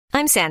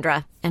I'm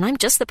Sandra, and I'm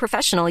just the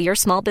professional your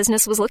small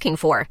business was looking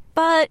for.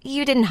 But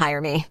you didn't hire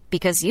me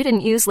because you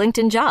didn't use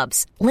LinkedIn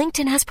Jobs.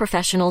 LinkedIn has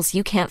professionals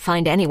you can't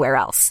find anywhere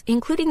else,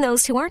 including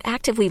those who aren't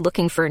actively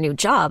looking for a new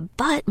job,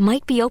 but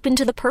might be open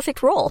to the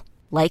perfect role,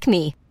 like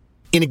me.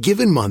 In a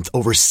given month,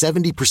 over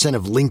 70%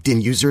 of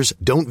LinkedIn users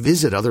don't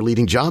visit other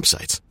leading job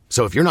sites.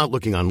 So if you're not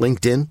looking on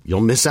LinkedIn,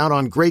 you'll miss out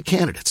on great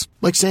candidates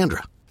like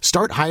Sandra.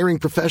 Start hiring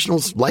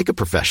professionals like a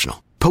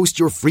professional. Post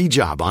your free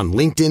job on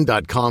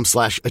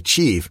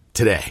linkedin.com/achieve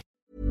today.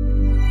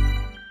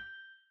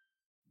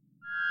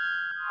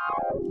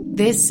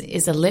 This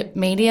is a Lip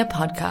Media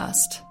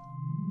podcast.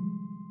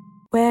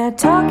 We're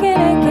talking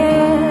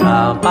again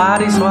about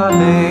body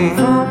swapping.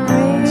 From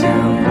rich,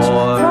 too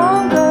poor,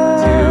 from good,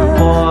 too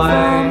boy,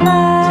 from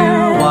bad,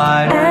 too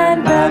wide,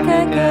 and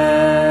back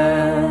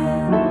again.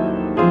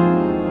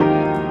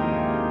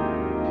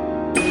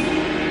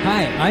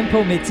 Hi, I'm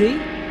Paul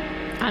Mitzi.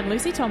 I'm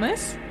Lucy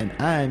Thomas. And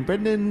I'm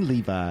Brendan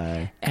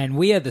Levi. And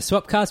we are the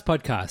Swapcast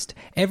podcast.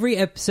 Every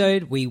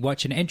episode, we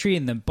watch an entry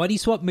in the body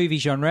swap movie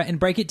genre and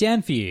break it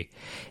down for you.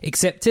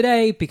 Except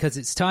today, because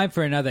it's time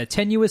for another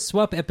tenuous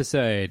swap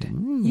episode.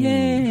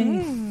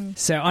 Yay!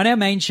 So on our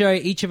main show,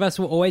 each of us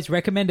will always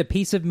recommend a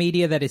piece of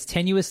media that is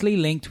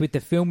tenuously linked with the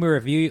film we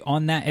review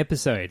on that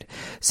episode.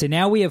 So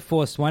now we have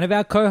forced one of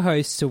our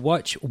co-hosts to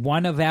watch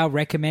one of our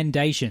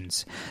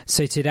recommendations.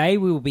 So today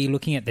we will be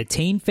looking at the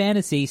teen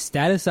fantasy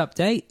status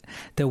update,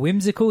 the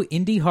whimsical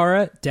indie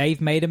horror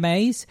Dave Made a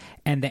Maze,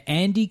 and the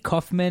Andy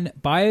Kaufman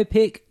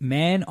biopic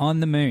Man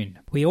on the Moon.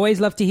 We always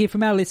love to hear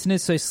from our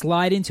listeners, so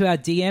slide into our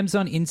DMs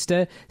on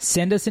Insta,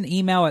 send us an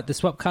email at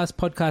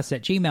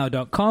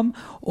theswapcastpodcast@gmail.com,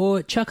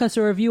 or chuck us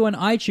a review on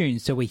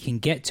iTunes so we can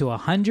get to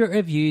 100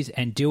 reviews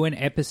and do an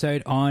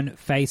episode on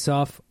Face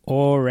Off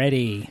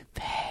already.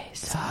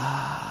 Face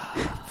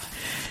Off.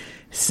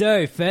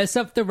 So, first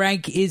up the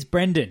rank is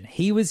Brendan.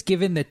 He was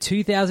given the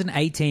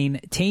 2018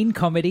 teen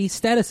comedy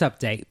status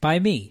update by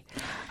me.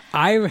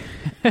 It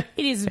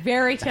is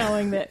very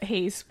telling that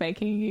he's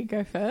making you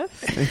go first.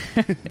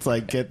 It's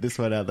like, get this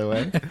one out of the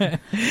way.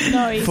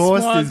 No, he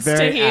Forced wants is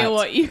very to hear apt.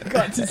 what you've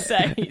got to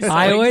say. He's so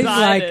I always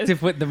excited. like to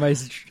put the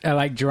most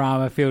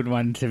drama-filled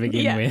one to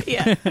begin with.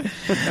 Yeah.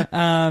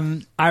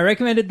 I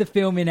recommended the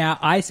film in our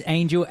Ice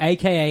Angel,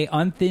 aka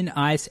On Thin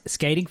Ice,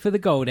 Skating for the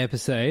Gold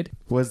episode.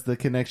 Was the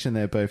connection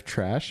there both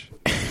trash?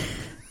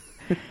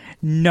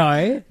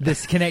 No,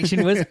 this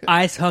connection was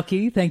ice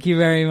hockey. Thank you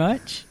very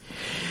much.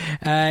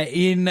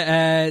 In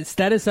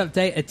status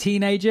update, a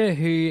teenager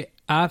who,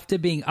 after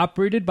being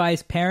uprooted by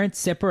his parents'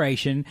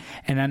 separation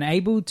and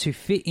unable to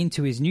fit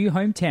into his new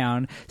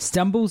hometown,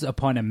 stumbles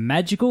upon a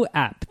magical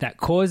app that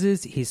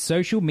causes his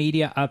social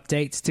media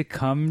updates to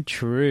come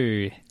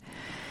true.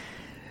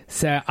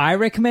 So I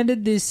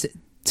recommended this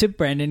to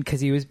Brendan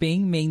because he was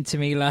being mean to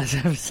me last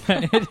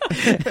episode.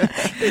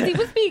 He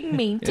was being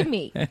mean to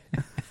me.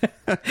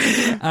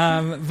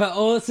 But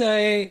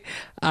also,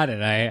 I don't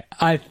know,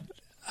 I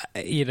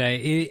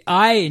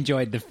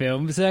enjoyed the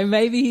film, so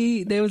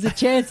maybe there was a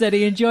chance that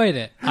he enjoyed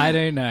it. I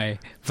don't know,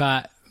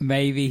 but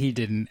maybe he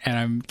didn't, and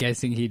I'm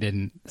guessing he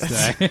didn't. So,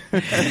 Here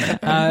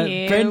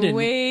Brendan,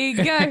 we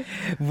go.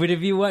 would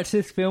have you watched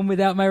this film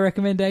without my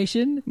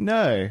recommendation?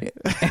 No.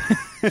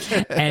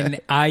 And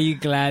are you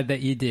glad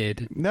that you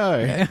did?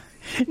 No.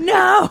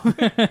 No!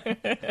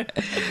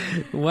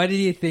 What did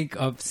you think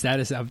of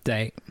Status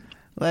Update?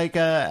 Like,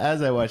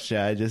 as I watched it,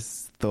 I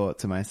just thought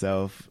to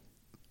myself,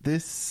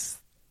 this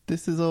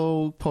is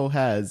all Paul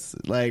has.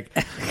 Like,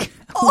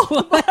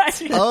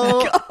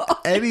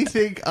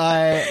 anything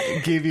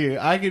I give you,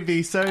 I can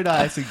be so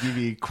nice and give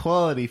you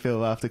quality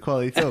film after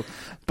quality film,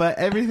 but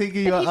everything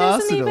in your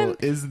arsenal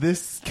is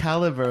this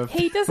caliber of.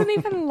 He doesn't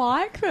even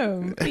like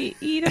them.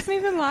 He doesn't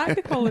even like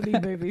the quality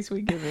movies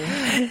we give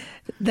him.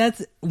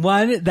 That's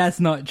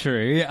not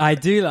true. I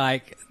do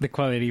like the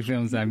quality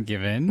films I'm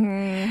given.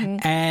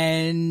 Mm-hmm.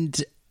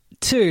 And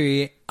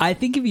two, I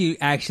think if you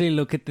actually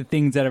look at the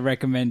things that are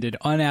recommended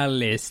on our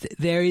list,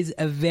 there is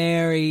a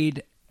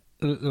varied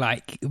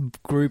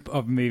group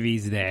of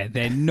movies there.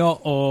 They're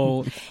not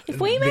all If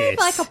we made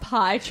a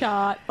pie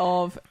chart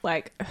of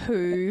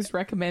whose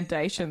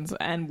recommendations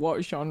and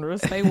what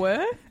genres they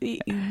were,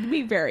 it'd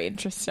be very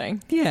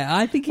interesting. Yeah,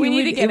 I think We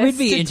need to get it would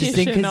be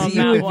interesting because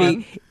you would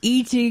be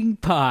eating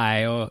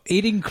pie or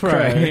eating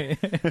crow.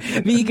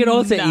 But you could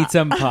also eat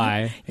some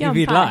pie if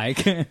you'd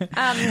like.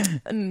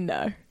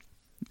 No.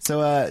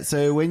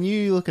 So when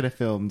you look at a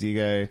film, do you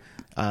go,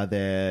 are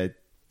there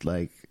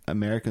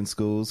American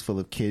schools full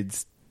of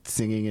kids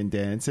singing and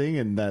dancing,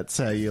 and that's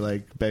how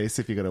you base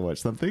if you're going to watch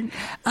something?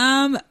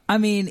 I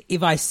mean,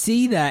 if I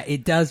see that,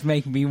 it does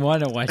make me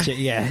want to watch it,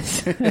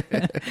 yes.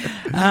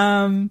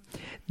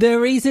 The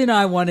reason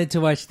I wanted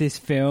to watch this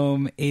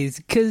film is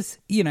because,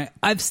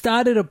 I've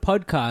started a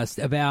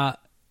podcast about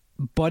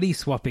body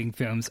swapping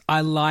films.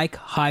 I like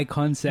high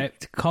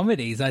concept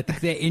comedies. I think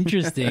they're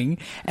interesting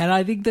and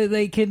I think that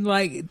they can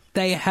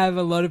they have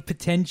a lot of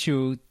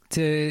potential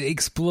to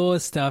explore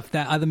stuff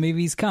that other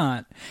movies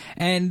can't.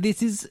 And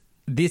this is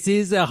this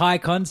is a high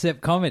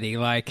concept comedy.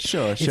 Like,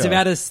 Sure. It's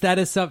about a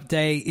status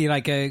update,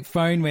 like a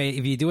phone where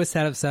if you do a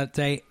status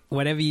update,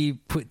 whatever you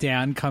put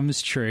down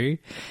comes true.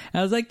 And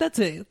I was like, that's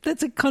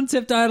a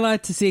concept I'd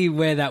like to see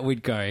where that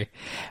would go.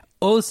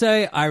 Also,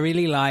 I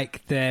really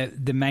like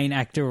the main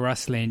actor,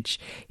 Ross Lynch.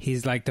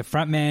 He's like the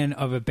frontman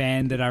of a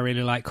band that I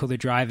really like called the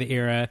Driver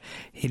Era.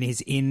 And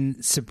he's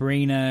in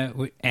Sabrina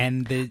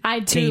and the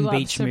Teen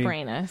Beach movie.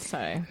 Sabrina,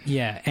 so...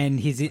 Yeah, and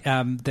he's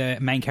the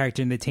main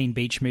character in the Teen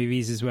Beach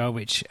movies as well,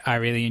 which I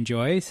really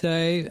enjoy. So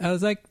I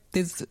was like,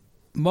 there's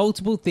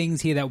multiple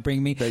things here that will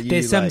bring me.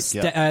 There's some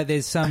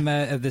there's some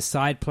of the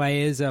side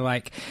players are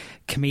like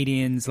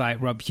comedians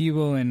like Rob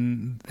Hubel,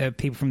 and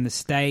people from the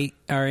state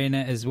are in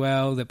it as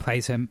well that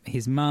plays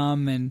his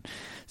mum, and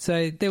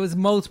so there was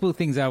multiple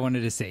things I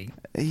wanted to see.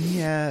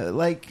 Yeah,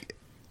 like,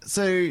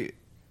 so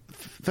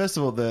first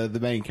of all, the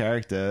main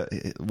character,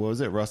 what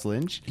was it, Ross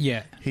Lynch?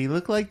 Yeah. He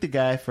looked like the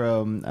guy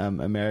from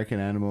American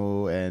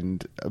Animal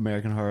and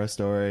American Horror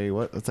Story.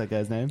 What's that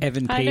guy's name?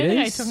 Evan Peters. I know the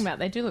guy you're talking about.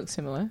 They do look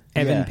similar.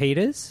 Evan Yeah.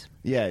 Peters.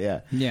 Yeah.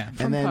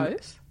 From then,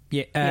 Pose?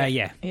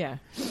 Yeah. Yeah.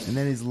 And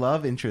then his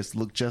love interest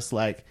looked just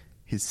like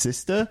his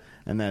sister,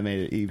 and that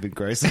made it even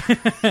grosser.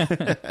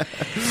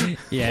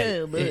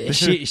 Yeah.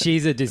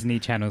 She's a Disney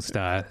Channel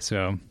star,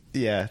 so...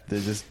 Yeah,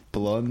 they're just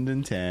blonde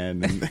and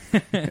tan.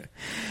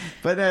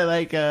 But no,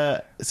 like,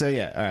 so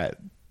yeah, all right.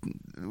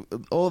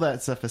 All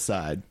that stuff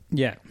aside,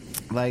 Yeah.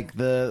 like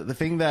the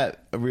thing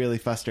that really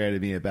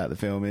frustrated me about the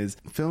film is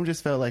the film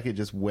just felt like it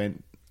just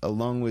went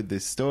along with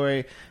this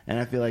story, and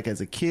I feel like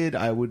as a kid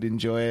I would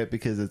enjoy it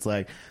because it's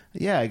like,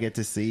 yeah, I get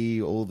to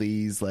see all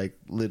these like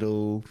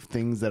little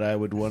things that I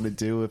would want to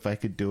do if I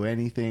could do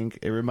anything.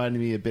 It reminded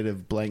me a bit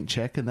of Blank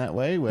Check in that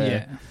way,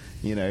 where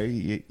you know,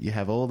 you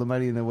have all the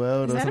money in the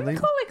world. Is or that something. a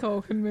Macaulay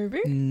Culkin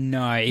movie?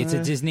 No, it's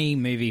a Disney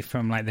movie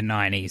from like the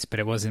 90s, but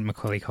it wasn't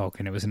Macaulay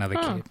Culkin, it was another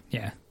kid.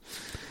 Yeah.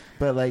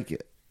 But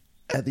like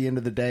at the end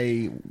of the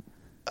day,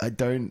 I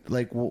don't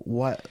like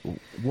what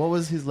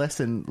was his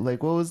lesson?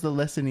 Like, what was the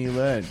lesson he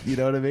learned? You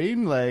know what I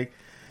mean? Like,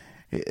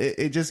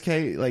 it just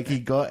came like he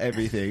got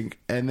everything,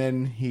 and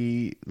then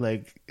he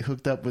like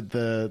hooked up with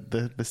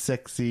the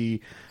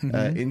sexy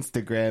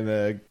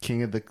Instagrammer,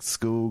 king of the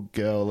school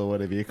girl or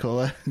whatever you call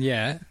her.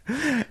 Yeah.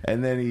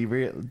 And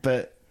then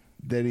but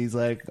then he's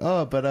like,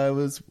 oh, but I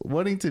was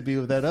wanting to be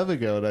with that other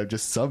girl, and I've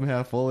just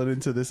somehow fallen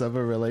into this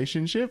other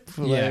relationship.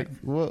 Yeah. Like,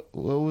 what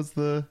was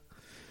the,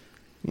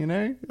 you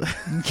know?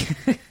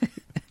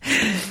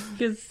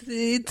 Because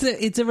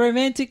it's a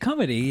romantic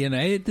comedy, you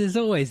know. There's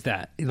always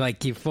that.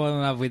 Like, you fall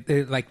in love with,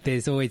 like,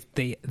 there's always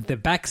the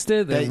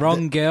Baxter, the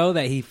wrong girl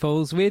that he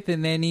falls with,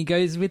 and then he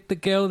goes with the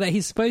girl that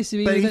he's supposed to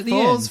be with at the end. But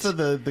he falls for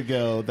the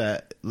girl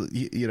that,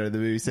 you know, the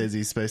movie says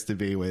he's supposed to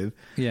be with.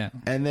 Yeah.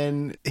 And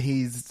then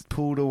he's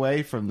pulled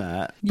away from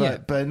that.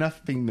 But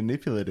enough being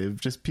manipulative,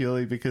 just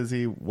purely because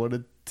he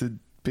wanted to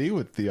be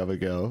with the other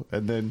girl.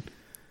 And then...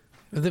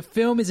 The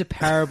film is a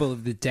parable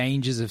of the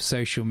dangers of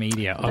social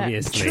media,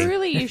 obviously.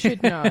 Truly, you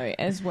should know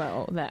as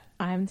well that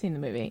I haven't seen the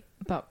movie,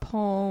 but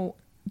Paul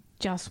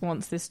just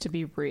wants this to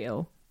be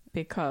real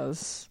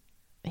because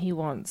he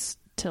wants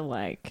to,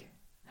 like,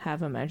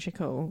 have a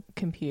magical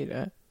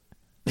computer.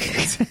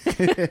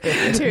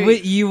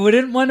 You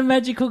wouldn't want a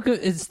magical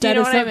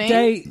status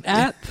update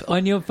app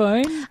on your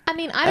phone? I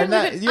mean, I don't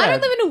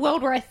live in a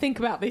world where I think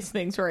about these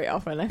things very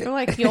often. I feel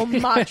like you're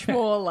much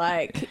more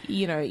like,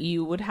 you know,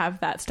 you would have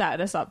that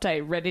status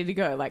update ready to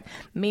go. Like,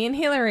 me and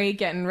Hillary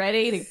getting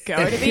ready to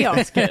go to the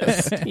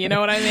Oscars. You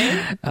know what I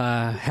mean?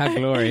 How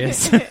glorious.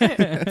 See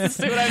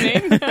what I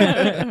mean?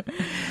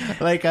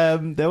 Like,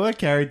 there were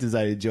characters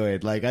I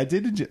enjoyed. Like, I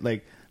did enjoy,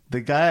 like,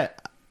 the guy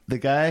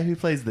who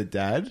plays the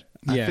dad.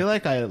 I feel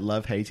like I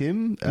hate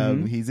him.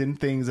 He's in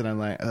things and I'm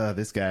like, oh,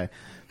 this guy.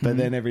 But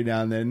then every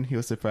now and then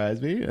he'll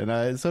surprise me, and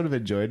I sort of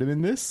enjoyed him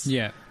in this.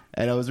 Yeah.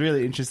 And I was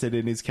really interested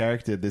in his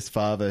character, this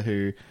father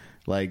who,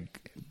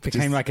 like...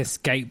 became like a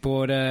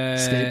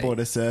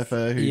skateboarder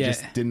surfer who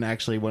just didn't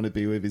actually want to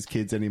be with his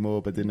kids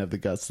anymore, but didn't have the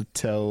guts to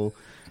tell...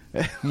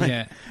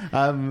 So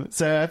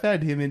I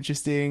found him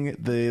interesting.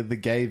 The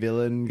gay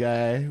villain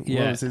guy. What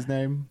was his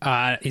name?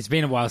 It's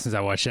been a while since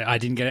I watched it. I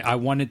didn't get it. I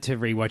wanted to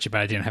rewatch it,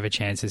 but I didn't have a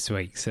chance this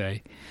week. So,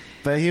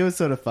 but he was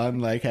sort of fun.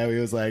 Like how he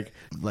was like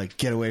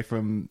get away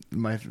from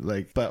my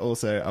but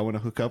also I want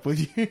to hook up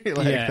with you.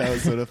 That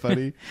was sort of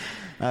funny.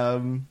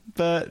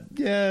 But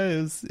yeah,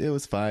 it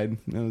was fine.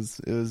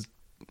 It was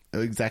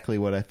exactly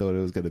what I thought it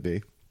was going to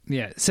be.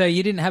 Yeah, so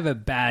you didn't have a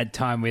bad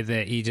time with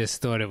it, you just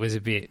thought it was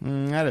a bit...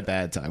 I had a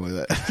bad time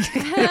with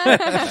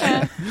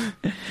it.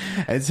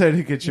 And so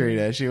did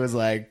Katrina. She was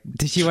like...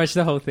 Did she watch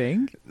the whole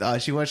thing?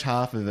 She watched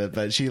half of it,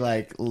 but she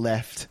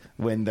left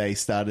when they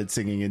started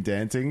singing and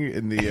dancing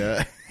in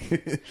the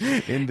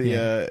in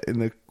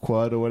the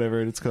quad or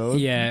whatever it's called.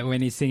 Yeah,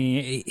 when he's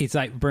singing, it's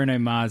like Bruno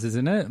Mars,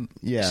 isn't it?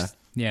 Yeah.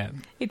 Yeah.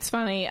 It's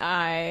funny,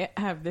 I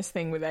have this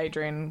thing with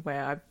Adrian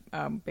where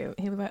he'll be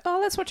like, oh,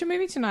 let's watch a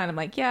movie tonight. I'm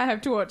like, yeah, I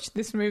have to watch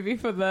this movie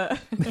for the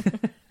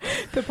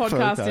the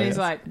podcast. And he's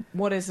like,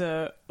 what is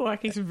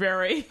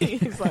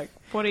he's like,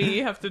 what do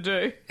you have to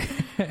do?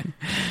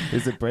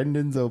 Is it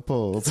Brendan's or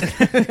Paul's?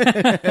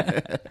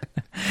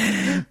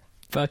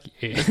 Fuck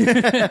you.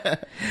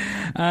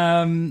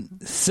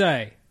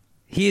 So,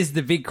 here's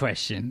the big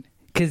question.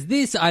 Because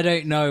this, I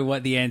don't know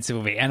what the answer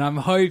will be. And I'm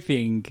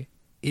hoping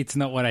it's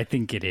not what I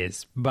think it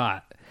is.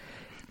 But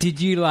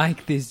did you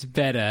like this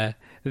better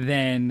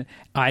than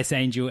Ice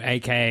Angel,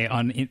 a.k.a.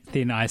 on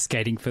Thin Ice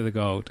Skating for the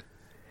Gold?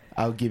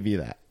 I'll give you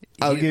that.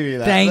 I'll give you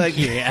that. Thank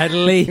you, at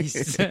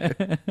least.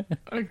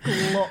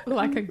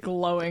 Like a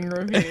glowing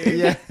review.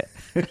 Yeah.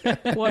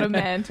 What a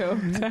mantle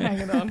to hang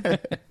it on.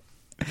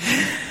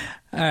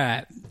 All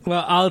right.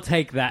 Well, I'll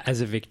take that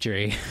as a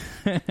victory.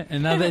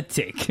 Another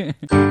tick.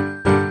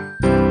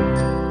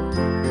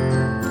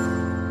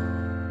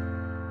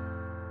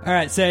 All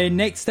right. So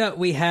next up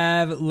we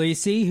have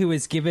Lucy, who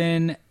was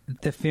given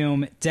the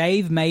film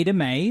Dave Made a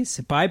Maze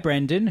by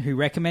Brendan, who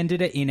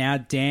recommended it in our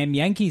Damn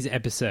Yankees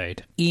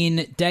episode.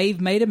 In Dave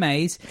Made a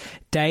Maze,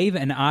 Dave,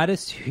 an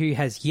artist who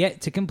has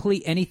yet to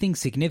complete anything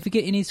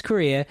significant in his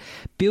career,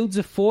 builds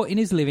a fort in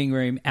his living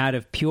room out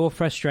of pure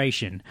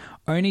frustration,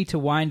 only to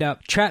wind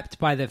up trapped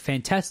by the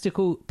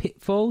fantastical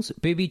pitfalls,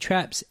 booby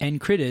traps, and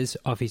critters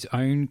of his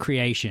own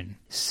creation.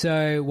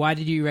 So, why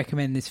did you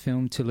recommend this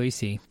film to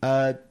Lucy?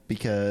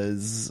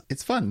 Because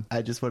it's fun.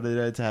 I just wanted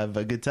her to have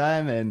a good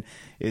time, and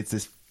it's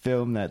this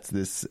film that's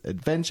this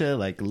adventure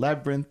like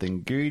Labyrinth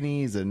and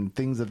Goonies and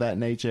things of that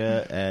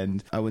nature.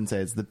 And I wouldn't say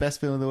it's the best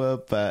film in the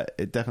world, but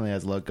it definitely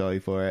has a lot going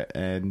for it,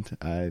 and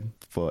I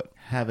thought,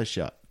 have a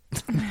shot.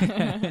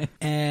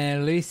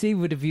 And Lucy,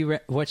 would have you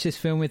watched this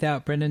film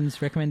without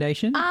Brendan's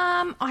recommendation?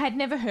 I had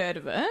never heard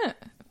of it,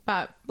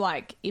 but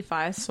like if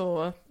I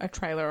saw a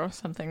trailer or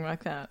something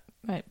like that,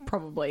 it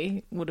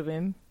probably would have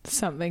been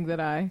something that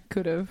I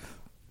could have,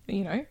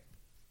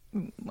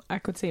 I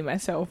could see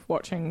myself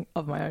watching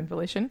of my own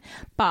volition.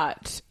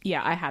 But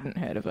yeah, I hadn't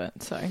heard of it.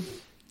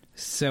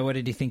 So what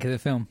did you think of the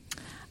film?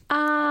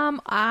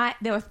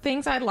 There were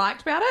things I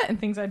liked about it and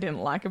things I didn't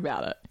like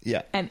about it.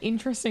 Yeah. And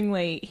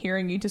interestingly,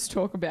 hearing you just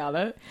talk about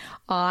it,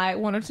 I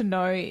wanted to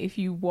know if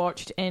you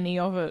watched any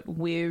of it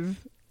with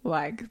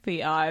like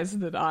the eyes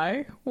that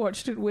I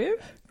watched it with.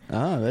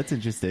 Oh, that's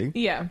interesting.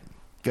 Yeah.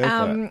 Go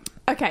for it.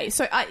 Okay,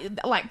 so I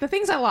like the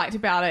things I liked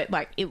about it.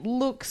 Like, it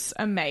looks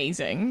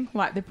amazing.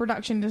 Like, the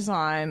production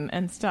design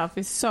and stuff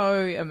is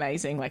so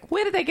amazing. Like,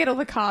 where did they get all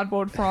the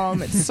cardboard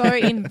from? It's so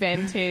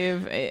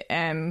inventive,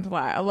 and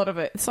like a lot of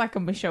it, it's like a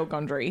Michel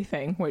Gondry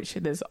thing, which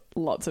there's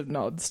lots of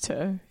nods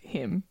to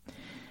him.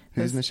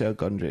 Who's Michel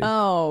Gondry?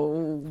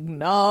 Oh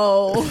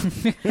no!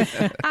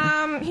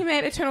 He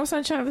made Eternal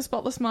Sunshine of the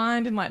Spotless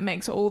Mind and like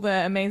makes all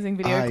the amazing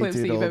video clips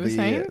that you've ever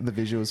seen. The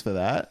visuals for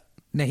that.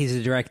 No, he's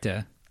a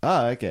director.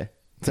 Oh, okay.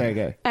 Sorry,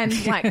 go.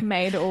 And like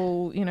made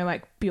all,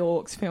 like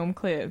Bjork's film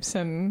clips,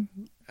 and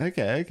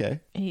Okay.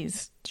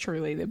 he's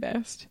truly the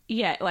best.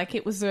 Yeah, like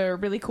it was a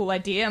really cool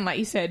idea, and like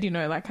you said,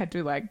 like I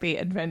do like the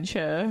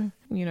adventure,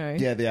 the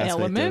aspect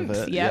element. of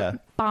it. Yep. Yeah.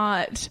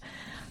 But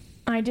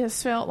I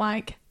just felt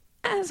like,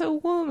 as a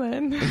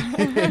woman,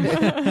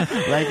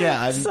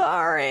 I'm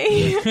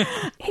sorry,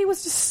 he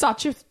was just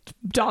such a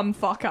dumb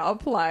fuck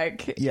up.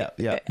 Like, yeah.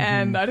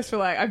 And I just feel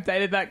like I've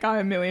dated that guy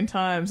a million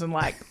times and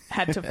like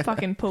had to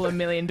fucking pull a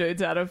million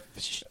dudes out of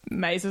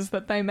mazes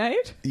that they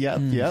made.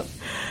 Yep.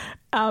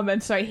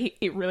 And so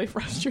it really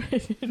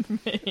frustrated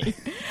me.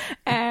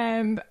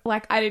 And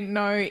like, I didn't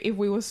know if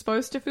we were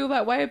supposed to feel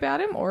that way about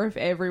him or if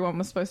everyone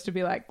was supposed to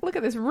be like, look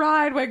at this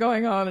ride we're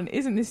going on and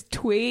isn't this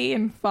twee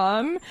and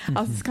fun?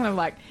 I was just kind of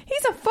like,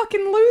 he's a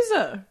fucking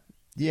loser.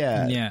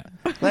 Yeah.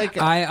 Like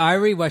I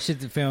rewatched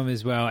the film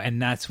as well,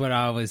 and that's what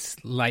I was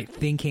like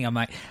thinking. I'm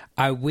like,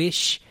 I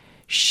wish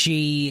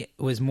she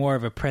was more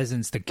of a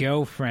presence, the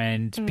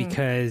girlfriend,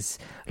 because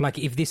like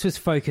if this was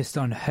focused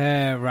on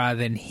her rather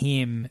than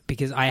him,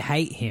 because I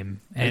hate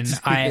him, and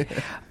I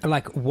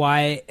like,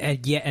 why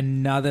yet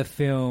another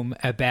film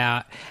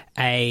about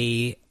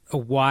a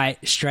white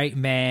straight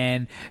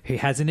man who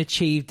hasn't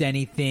achieved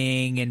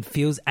anything and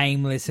feels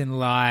aimless in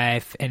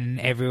life, and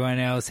everyone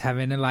else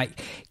having to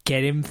like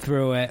get him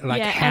through it.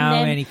 Like,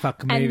 how many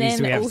fucking movies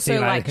do we have to see?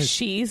 And then also, like,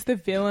 she's the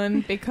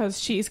villain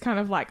because she's kind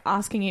of like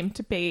asking him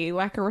to be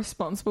like a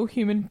responsible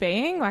human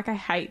being. Like, I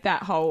hate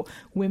that whole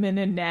women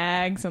and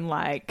nags and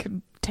like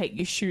take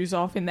your shoes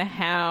off in the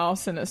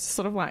house, and it's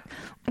sort of like,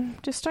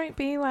 just don't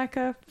be like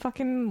a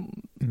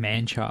fucking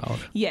man-child.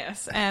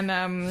 Yes. And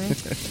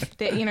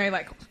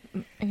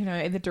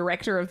the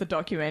director of the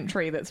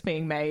documentary that's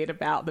being made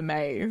about the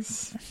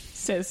maze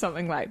says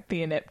something like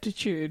the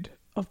ineptitude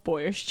of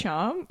boyish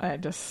charm. I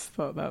just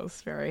thought that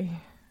was very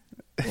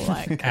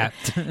like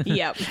apt.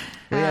 Yep.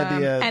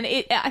 And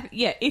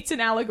it's an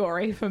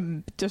allegory for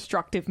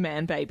destructive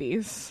man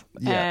babies,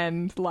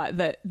 and like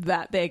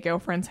that their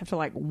girlfriends have to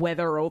like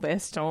weather all their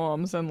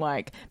storms and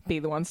like be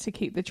the ones to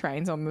keep the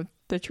trains on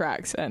the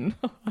tracks, and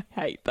I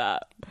hate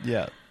that.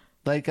 Yeah.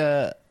 Like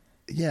I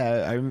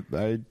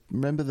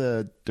remember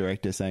the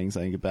director saying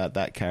something about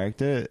that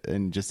character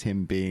and just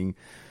him being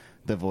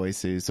the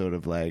voice who sort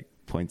of like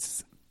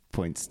points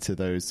to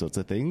those sorts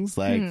of things,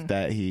 like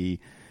that he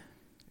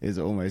is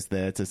almost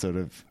there to sort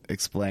of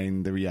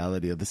explain the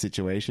reality of the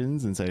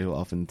situations, and so he'll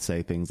often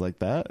say things like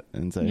that.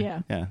 And so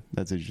yeah,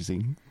 that's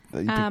interesting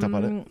that you picked up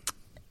on it.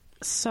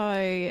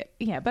 So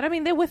yeah, but I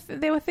mean, there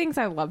were things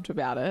I loved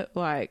about it,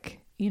 like,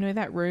 you know,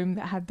 that room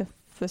that had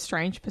the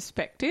strange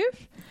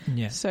perspective.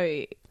 Yeah.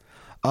 So.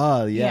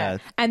 Oh yeah,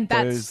 and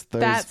those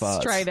that's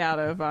parts. straight out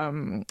of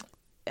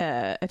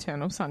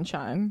Eternal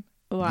Sunshine.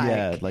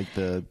 Like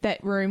that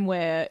room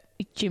where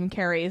Jim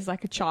Carrey is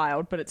like a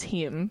child, but it's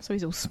him, so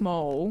he's all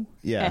small.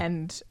 Yeah,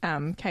 and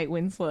Kate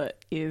Winslet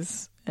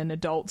is an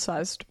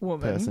adult-sized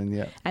woman. Person,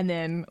 yeah. And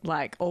then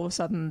like all of a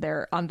sudden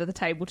they're under the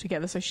table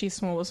together, so she's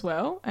small as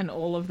well, and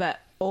all of that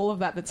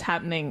that's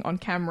happening on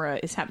camera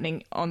is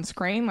happening on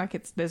screen. Like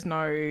they're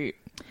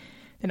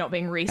not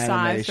being resized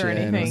animation or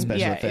anything. special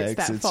Yeah, effects.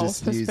 it's that It's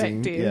false just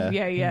using, perspective.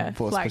 Yeah.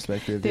 False like,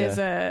 perspective. There's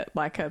an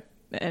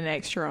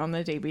extra on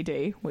the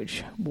DVD,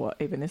 which what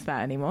even is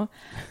that anymore?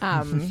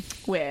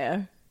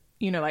 Where,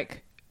 you know,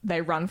 like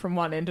they run from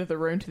one end of the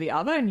room to the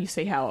other, and you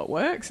see how it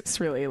works. It's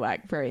really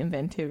like very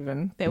inventive,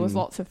 and there was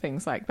lots of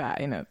things like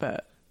that in it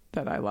that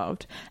I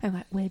loved. And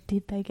like, where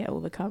did they get all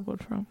the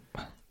cardboard from?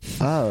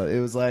 Oh, it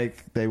was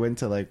like they went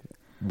to like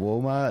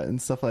Walmart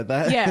and stuff like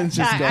that. Yeah, and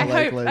just got,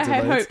 I loads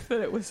had of loads. hoped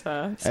that it was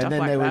stuff And then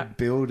like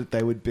that.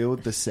 they would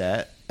build the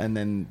set, and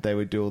then they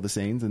would do all the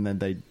scenes, and then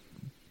they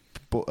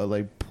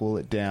pull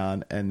it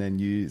down and then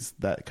use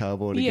that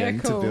cardboard again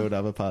to build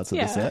other parts of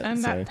the set.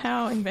 And that's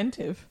how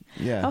inventive.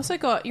 Yeah. I also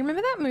got, you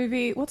remember that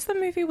movie? What's the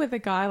movie where the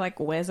guy like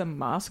wears a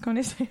mask on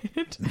his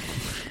head?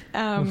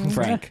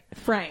 Frank.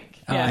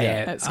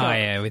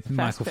 With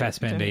Michael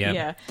Fassbender.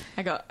 Yeah,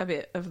 I got a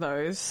bit of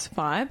those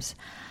vibes.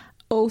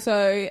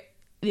 Also,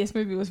 this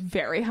movie was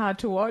very hard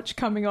to watch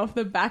coming off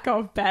the back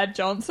of Bad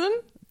Johnson.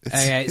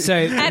 Okay, so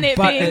and it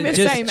being the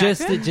same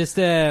actor. Just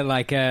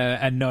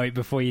a note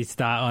before you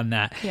start on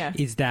that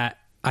is that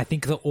I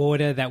think the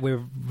order that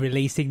we're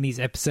releasing these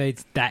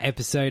episodes, that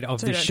episode of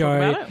the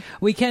show,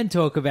 we can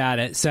talk about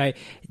it. So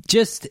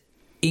just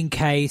in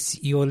case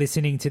you're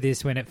listening to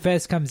this when it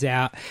first comes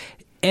out,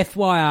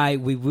 FYI,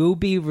 we will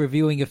be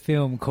reviewing a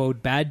film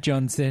called Bad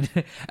Johnson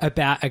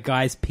about a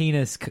guy's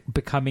penis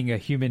becoming a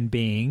human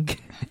being.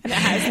 And it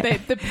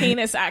has the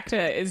penis actor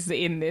is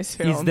in this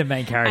film. He's the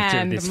main character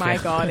of this film. And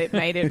my God, it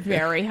made it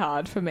very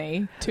hard for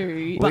me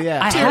to... But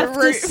I have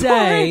to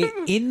say,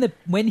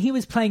 when he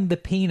was playing the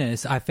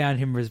penis, I found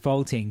him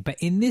revolting. But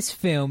in this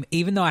film,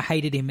 even though I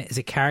hated him as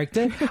a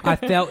character, I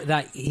felt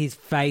that his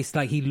face,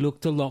 like he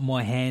looked a lot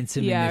more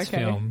handsome in this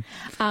film.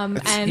 And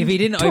if he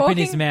didn't open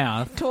his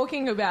mouth...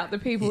 Talking about the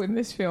people in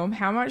this film,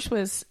 how much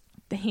was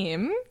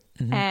him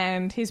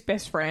and his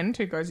best friend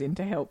who goes in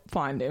to help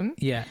find him?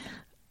 Yeah.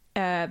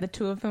 The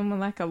two of them were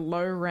like a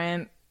low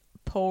rent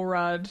Paul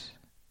Rudd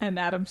and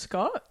Adam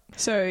Scott.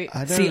 So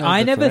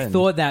I never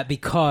thought that,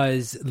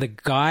 because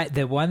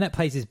the one that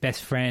plays his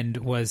best friend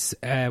was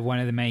one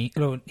of the main.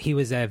 Well, he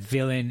was a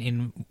villain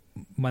in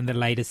one of the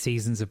later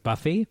seasons of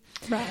Buffy.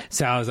 Right.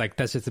 So I was like,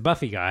 that's just a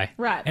Buffy guy.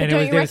 Right. And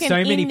there were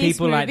so many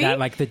people like that.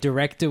 Like the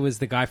director was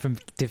the guy from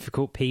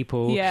Difficult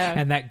People. Yeah.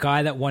 And that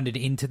guy that wandered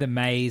into the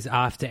maze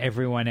after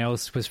everyone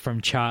else was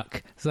from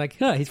Chuck. It's like,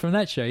 oh, he's from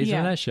that show. He's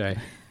from that show.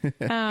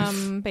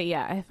 But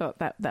yeah, I thought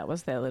that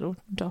was their little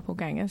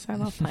doppelgangers. I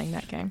love playing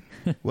that game.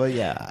 Well,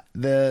 yeah.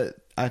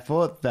 I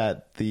thought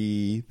that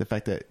the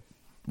fact that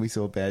we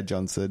saw Bad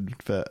Johnson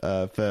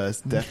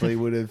first definitely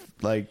would have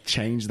like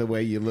changed the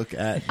way you look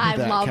at I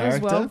that love character.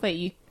 as well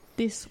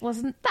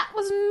that that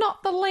was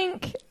not the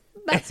link.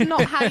 That's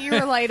not how you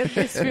related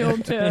this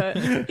film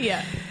to.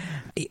 Yeah.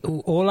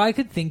 All I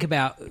could think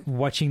about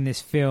watching this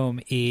film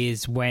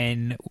is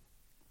when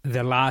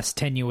the last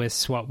tenuous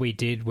swap we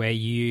did, where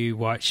you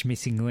watched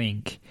Missing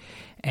Link,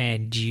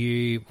 and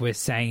you were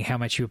saying how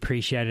much you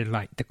appreciated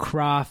like the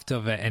craft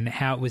of it and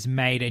how it was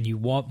made, and you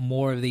want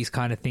more of these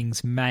kind of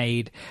things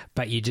made,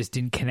 but you just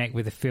didn't connect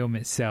with the film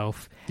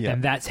itself. Yeah.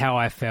 And that's how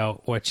I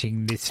felt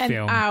watching this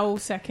film. And I'll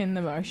second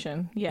the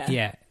motion. Yeah.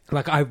 Yeah.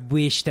 Like I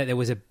wish that there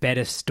was a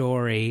better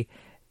story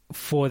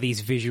for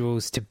these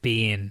visuals to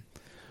be in.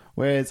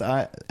 Whereas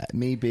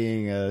me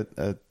being a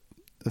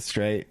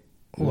straight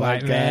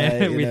white guy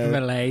man with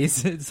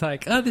Malays, it's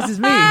like, oh, this is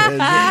me.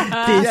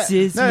 This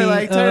is me. No,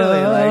 like totally.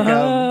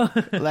 Oh.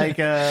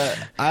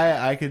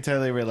 I could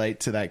totally relate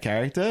to that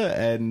character,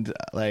 and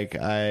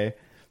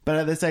but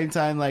at the same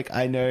time, like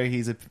I know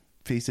he's a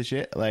piece of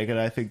shit, like, and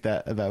I think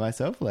that about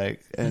myself, like,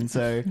 and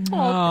so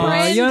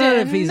Brendan, you're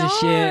not a piece of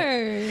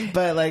shit,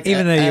 but like,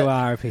 even though you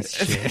are a piece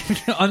of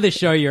shit on the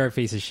show, you're a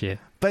piece of shit.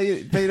 But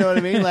you know what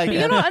I mean, like, but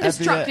you're not a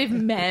destructive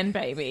man,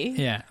 baby.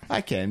 Yeah,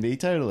 I can be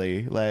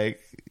totally like.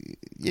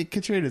 Yeah,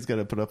 Katrina's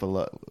gonna put up a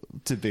lot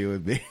to be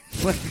with me,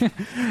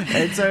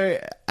 and so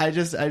I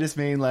just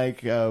mean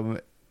like,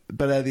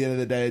 but at the end of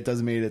the day, it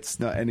doesn't mean it's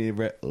not any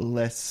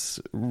less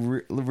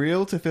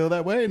real to feel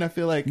that way. And I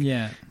feel like,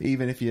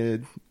 even if you're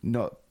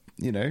not,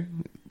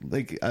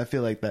 like, I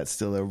feel like that's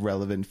still a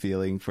relevant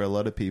feeling for a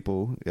lot of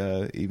people,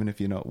 even if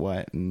you're not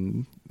white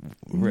and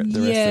the rest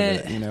of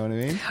it. You know what I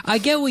mean? I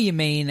get what you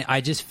mean.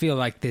 I just feel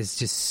like there's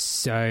just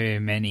so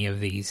many of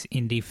these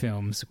indie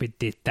films with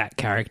that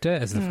character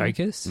as the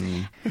focus.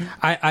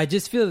 I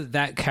just feel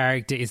that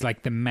character is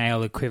like the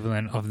male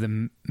equivalent of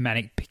the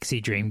manic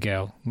pixie dream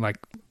girl. Like,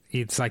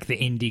 it's like the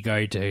indie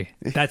go-to.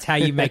 That's how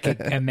you make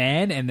a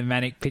man, and the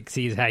manic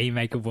pixie is how you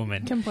make a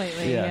woman.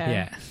 Completely,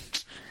 yeah.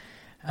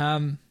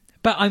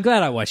 But I'm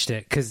glad I watched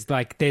it because,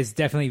 like, there's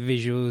definitely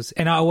visuals.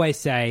 And I always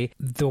say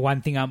the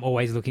one thing I'm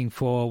always looking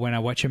for when I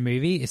watch a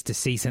movie is to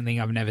see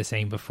something I've never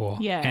seen before.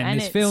 Yeah, and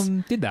this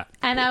film did that.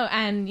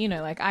 And you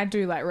know, like, I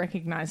do like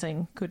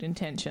recognizing good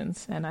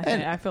intentions, and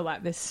I feel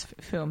like this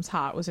film's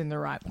heart was in the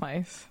right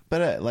place.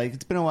 But like,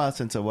 it's been a while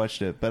since I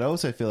watched it, but I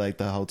also feel like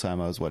the whole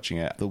time I was watching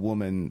it, the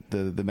woman,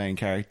 the main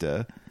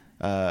character,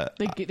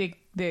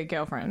 the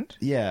girlfriend.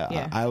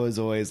 Yeah. I was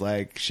always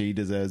like, she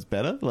deserves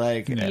better.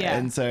 Like,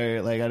 and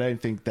so, like, I don't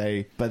think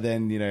but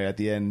then, you know, at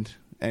the end,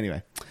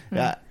 anyway.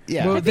 Yeah.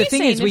 Well, the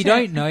thing is, we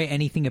don't know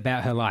anything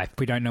about her life.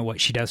 We don't know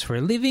what she does for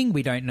a living.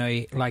 We don't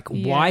know, like,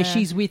 why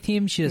she's with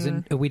him. She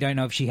doesn't. We don't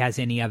know if she has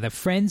any other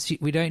friends.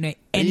 We don't know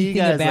anything you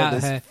guys about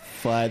let this her.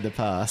 fly the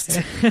past.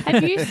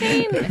 Have you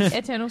seen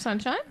Eternal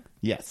Sunshine?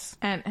 Yes.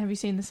 And have you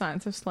seen The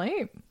Science of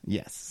Sleep?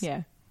 Yes.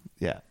 Yeah.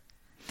 Yeah.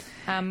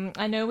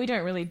 I know we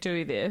don't really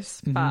do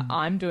this, but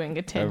I'm doing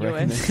a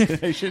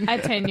recommendation.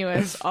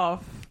 tenuous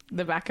off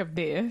the back of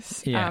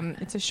this. Yeah.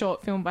 It's a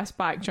short film by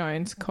Spike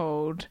Jonze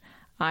called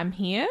I'm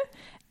Here,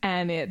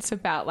 and it's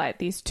about like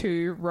these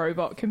two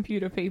robot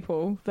computer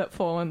people that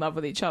fall in love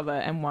with each other,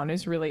 and one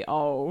is really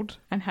old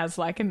and has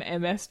like an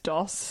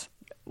MS-DOS.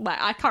 Like,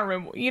 I can't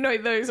remember, you know,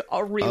 those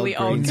are really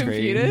old green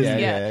screen. computers,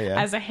 Yeah.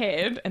 as a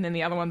head, and then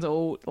the other one's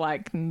all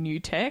like new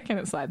tech, and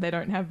it's like they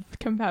don't have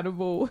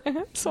compatible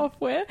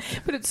software,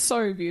 but it's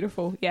so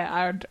beautiful.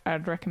 Yeah,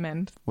 I'd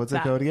recommend. What's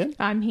that. it called again?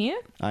 I'm Here.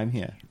 I'm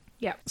Here.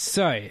 Yeah.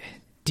 So,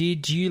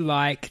 did you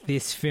like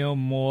this film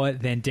more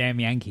than Damn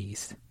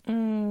Yankees?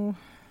 No.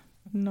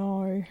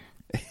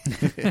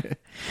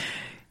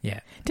 Yeah.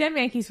 Damn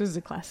Yankees was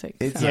a classic.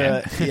 It's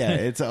so.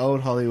 it's an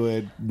old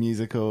Hollywood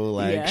musical,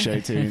 like, show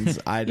tunes.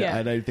 I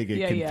don't think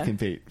it can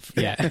compete.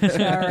 Yeah.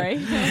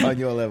 Sorry. On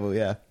your level,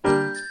 yeah.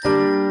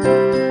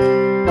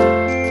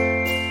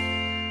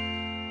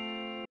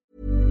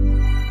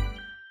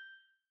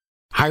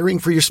 Hiring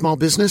for your small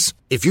business?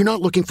 If you're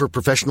not looking for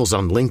professionals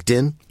on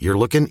LinkedIn, you're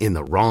looking in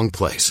the wrong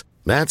place.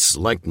 That's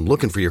like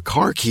looking for your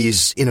car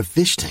keys in a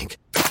fish tank.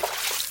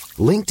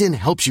 LinkedIn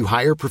helps you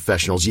hire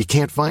professionals you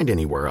can't find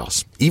anywhere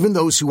else, even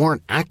those who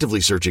aren't actively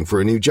searching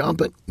for a new job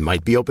but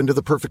might be open to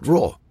the perfect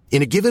role.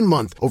 In a given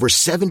month, over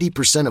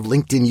 70% of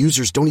LinkedIn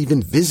users don't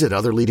even visit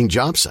other leading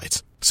job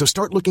sites. So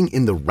start looking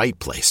in the right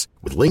place.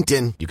 With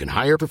LinkedIn, you can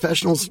hire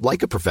professionals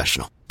like a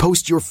professional.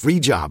 Post your free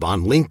job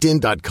on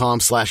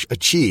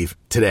linkedin.com/achieve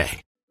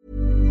today.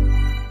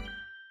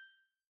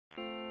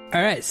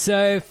 All right,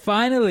 so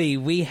finally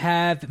we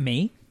have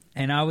me,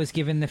 and I was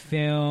given the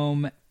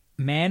film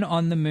Man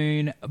on the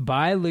Moon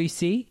by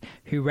Lucy,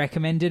 who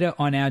recommended it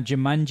on our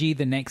Jumanji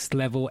The Next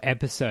Level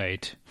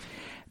episode.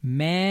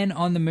 Man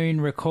on the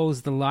Moon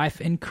recalls the life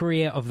and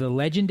career of the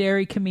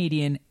legendary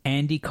comedian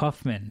Andy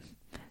Kaufman.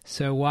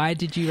 So why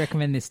did you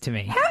recommend this to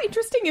me? How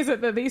interesting is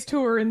it that these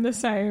two are in the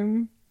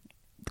same...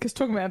 Because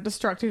talking about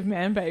destructive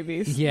man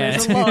babies,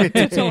 there's a lot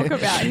to talk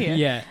about here.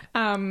 Yeah.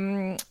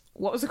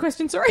 What was the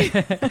question? Sorry.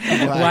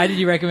 Why did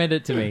you recommend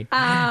it to me?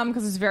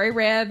 Because it's very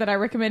rare that I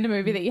recommend a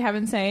movie that you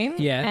haven't seen.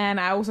 Yeah. And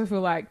I also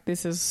feel like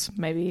this is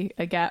maybe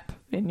a gap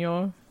in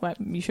your, like,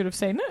 you should have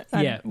seen it.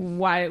 And Yeah.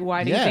 Why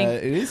do you think?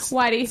 It is.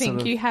 Why do you think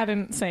sort of- you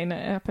hadn't seen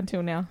it up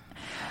until now?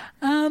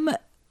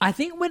 I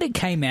think when it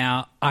came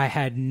out, I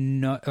had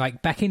no,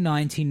 like, back in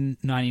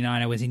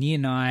 1999, I was in year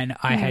 9.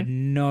 I had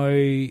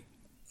no,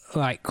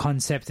 like,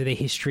 concept of the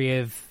history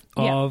of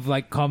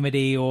like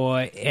comedy or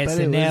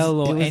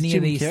SNL or any Jim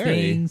of these Carrey.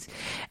 things.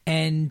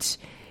 And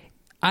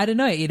I don't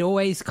know, it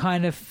always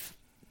kind of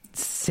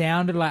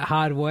sounded like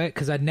hard work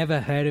because I'd never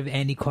heard of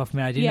Andy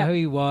Kaufman. I didn't know who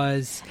he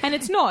was. And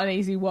it's not an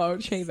easy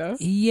watch either.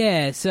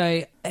 Yeah,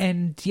 so,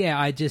 and yeah,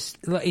 I just,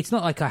 it's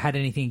not like I had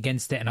anything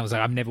against it and I was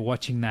like, I'm never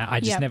watching that. I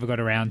just never got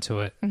around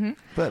to it. Mm-hmm.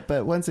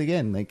 But once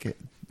again, like,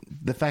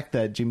 the fact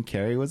that Jim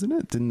Carrey was in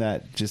it, didn't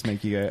that just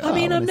make you go, I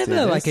mean, I I was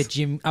never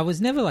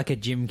like a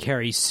Jim But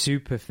Carrey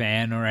super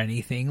fan or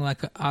anything.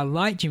 Like, I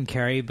like Jim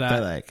Carrey,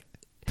 but like,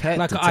 Pet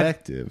like,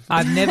 Detective.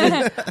 I've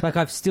never, like,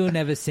 I've still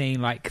never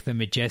seen, like, The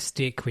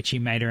Majestic, which he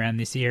made around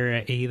this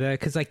era either.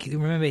 Because, like,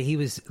 remember, he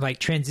was, like,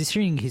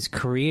 transitioning his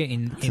career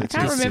into I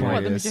can't remember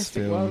what The Serious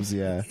Majestic films, was.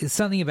 Yeah. It's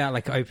something about,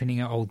 like, opening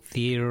an old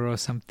theater or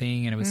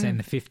something, and it was set in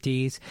the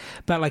 50s.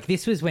 But, like,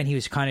 this was when he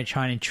was kind of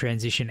trying to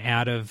transition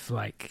out of,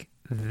 like,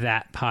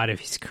 that part of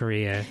his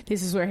career.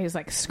 This is where he's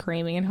like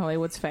screaming in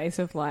Hollywood's face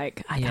of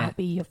like, I can't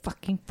be your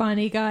fucking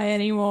funny guy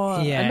anymore.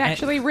 Yeah, I'm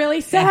actually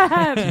really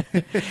sad.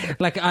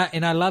 Like,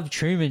 I loved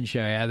Truman Show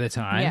at the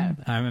time. Yeah.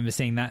 I remember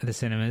seeing that at the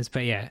cinemas.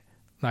 But yeah,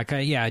 like,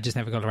 I just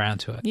never got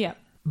around to it. Yeah.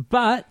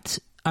 But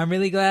I'm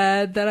really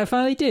glad that I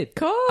finally did.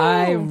 Cool.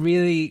 I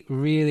really,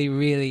 really,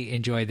 really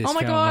enjoyed this Oh my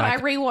film. God, Like,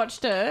 I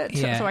rewatched it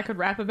so I could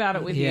rap about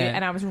it with you, Yeah.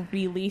 and I was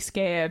really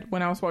scared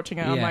when I was watching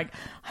it. I'm Yeah. like,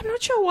 I'm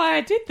not sure why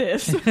I did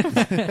this.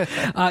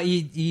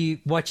 you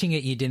watching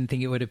it, you didn't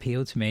think it would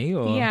appeal to me?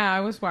 Or? Yeah,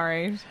 I was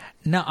worried.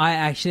 No,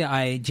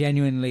 I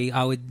genuinely,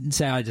 I would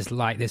say I just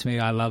like this movie.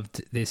 I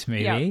loved this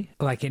movie. Yeah.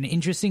 Like an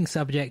interesting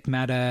subject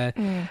matter,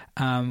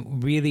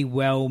 really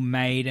well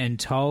made and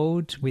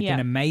told with Yeah. an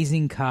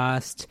amazing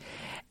cast.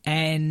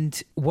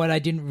 And what I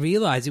didn't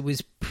realize, it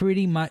was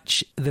pretty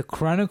much the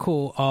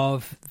chronicle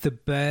of the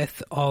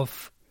birth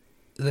of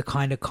the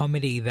kind of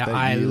comedy that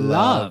I you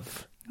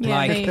love.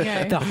 Yeah, there you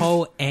Like go. the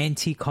whole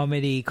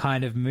anti-comedy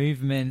kind of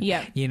movement.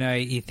 Yeah. You know,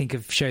 you think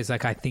of shows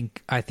like I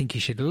think You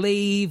Should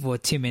Leave or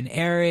Tim and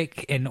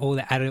Eric and all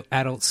the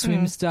adult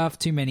swim stuff,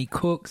 Too Many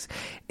Cooks.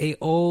 Their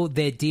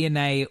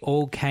DNA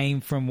all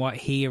came from what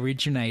he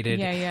originated.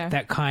 Yeah, yeah.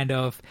 That kind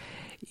of,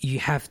 you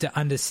have to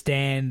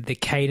understand the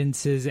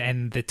cadences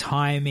and the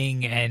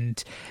timing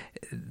and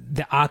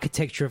the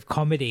architecture of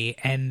comedy,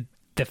 and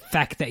the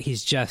fact that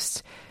he's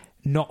just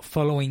not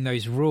following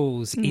those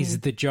rules is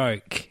the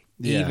joke.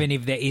 Yeah. Even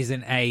if there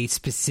isn't a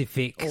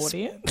specific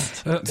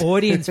Audience.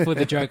 audience for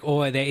the joke,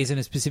 or there isn't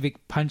a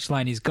specific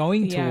punchline he's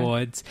going Yeah.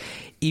 towards,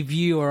 if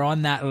you are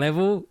on that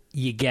level,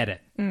 you get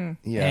it.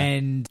 Yeah.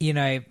 And, you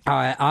know,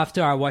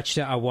 after I watched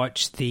it, I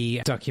watched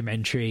the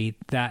documentary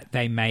that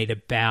they made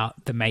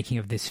about the making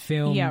of this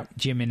film, Yeah.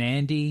 Jim and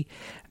Andy.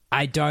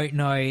 I don't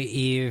know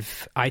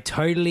if I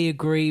totally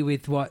agree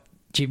with what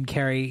Jim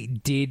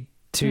Carrey did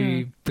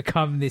to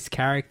become this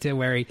character,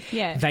 where he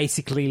Yeah.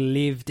 basically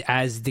lived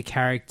as the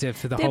character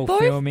for the They're whole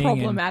both filming. and-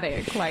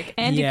 problematic. Like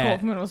Andy Yeah.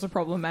 Kaufman was a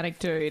problematic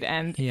dude,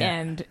 and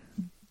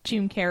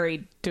Jim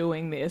Carrey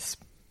doing this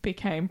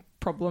became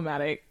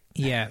problematic.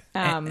 yeah.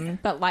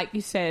 But like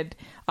you said,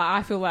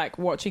 I feel like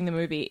watching the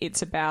movie,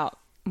 it's about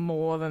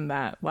more than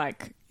that.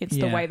 Like it's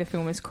the Yeah. way the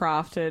film is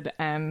crafted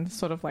and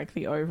sort of like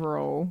the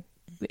overall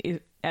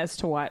as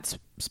to why it's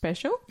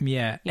special.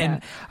 Yeah. Yeah.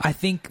 And I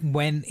think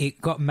when it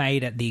got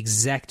made at the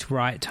exact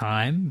right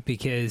time,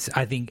 because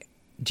I think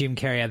Jim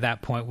Carrey at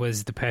that point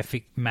was the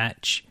perfect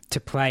match to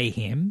play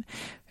him.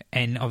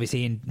 And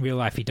obviously in real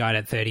life he died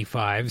at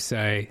 35,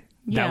 so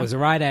Yeah. that was the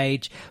right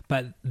age.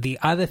 But the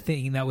other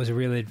thing that was a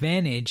real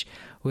advantage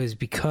was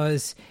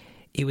because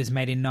it was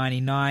made in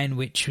 99,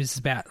 which was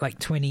about like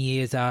 20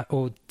 years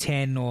or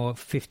 10 or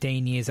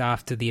 15 years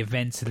after the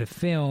events of the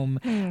film.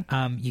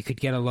 You could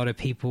get a lot of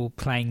people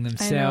playing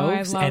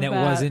themselves, love and it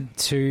that. wasn't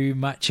too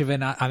much of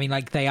an... I mean,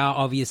 like, they are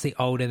obviously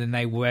older than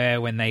they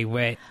were when they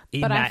were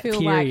in But that I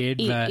feel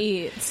period. like but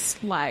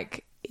it's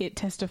like it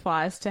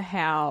testifies to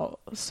how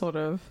sort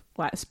of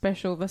like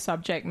special the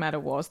subject matter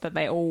was, that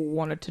they all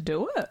wanted to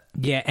do it.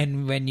 yeah,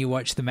 and when you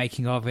watch the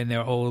making of, and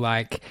they're all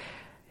like...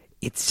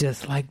 It's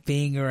just like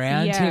being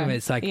around Yeah, him.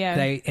 It's like yeah.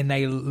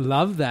 they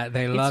love that.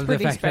 They love the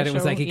pretty fact that it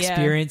was like special, yeah.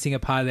 experiencing a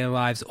part of their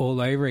lives all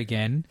over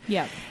again.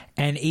 Yeah.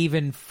 And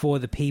even for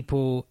the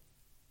people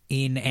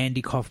in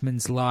Andy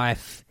Kaufman's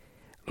life,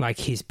 like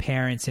his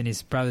parents and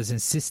his brothers and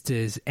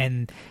sisters,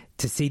 and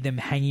to see them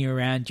hanging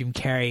around Jim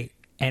Carrey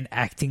and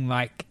acting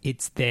like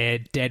it's their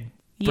dead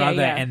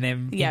brother and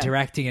them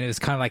interacting, and it was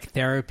kind of like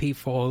therapy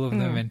for all of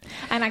them.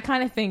 And I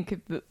kind of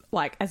think that,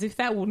 like, as if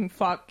that wouldn't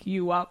fuck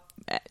you up,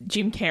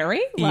 Jim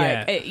Carrey.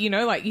 Like, Yeah. you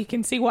know, like you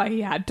can see why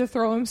he had to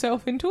throw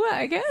himself into it,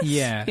 I guess.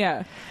 Yeah.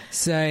 Yeah.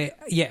 So,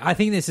 yeah, I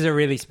think this is a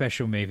really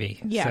special movie.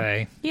 Yeah.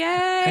 So,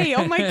 Yay.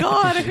 Oh my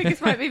God. I think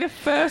this might be the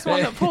first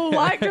one that Paul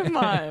liked of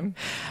mine.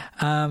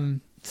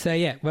 so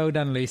yeah, well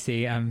done,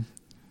 Lucy. Have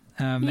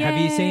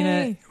you seen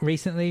it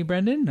recently,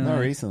 Brendan? Not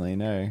recently,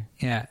 no.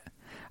 Yeah.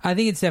 I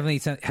think it's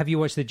definitely... Have you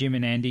watched the Jim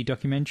and Andy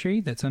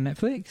documentary that's on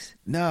Netflix?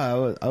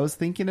 No, I was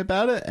thinking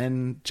about it,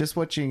 and just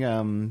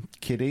watching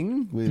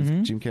Kidding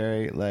with Jim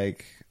Carrey,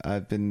 like,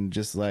 I've been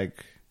just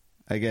like,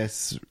 I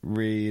guess,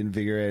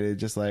 reinvigorated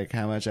just like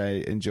how much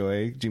I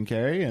enjoy Jim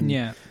Carrey,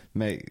 and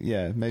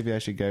maybe I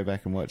should go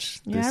back and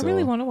watch this. Yeah, I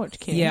really want to watch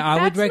King. Yeah,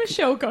 I would That's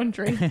Michelle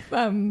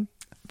Gondry.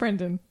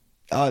 Brendan.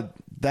 Oh,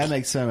 that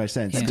makes so much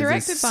sense. Yeah. because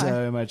Directed there's by-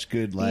 so much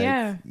good, like,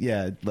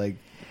 like,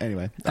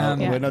 anyway,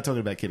 we're not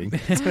talking about Kidding.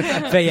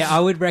 But yeah, I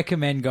would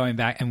recommend going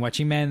back and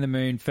watching Man on the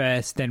Moon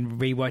first, then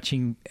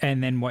rewatching,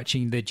 and then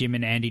watching the Jim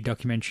and Andy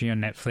documentary on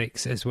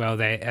Netflix as well.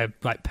 They're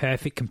like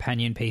perfect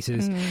companion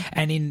pieces.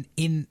 And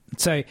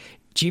so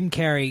Jim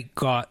Carrey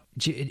got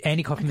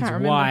Andy Kaufman's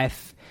remember.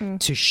 wife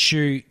to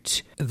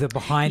shoot the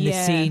behind the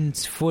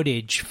scenes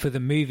footage for the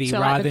movie, So,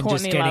 rather like, the than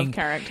just Courtney Love getting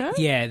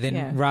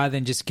character? rather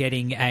than just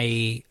getting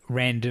a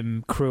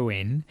random crew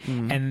in,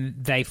 and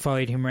they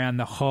followed him around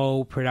the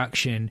whole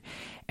production.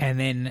 And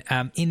then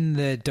in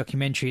the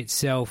documentary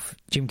itself,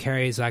 Jim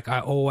Carrey is like, I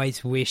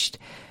always wished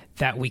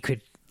that we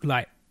could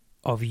like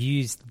have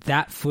used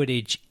that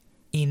footage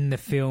in the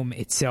film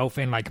itself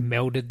and like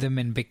melded them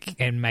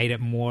and made it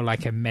more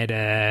like a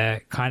meta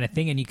kind of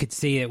thing. And you could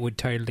see it would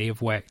totally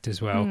have worked as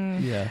well.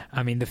 Yeah.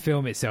 I mean, the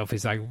film itself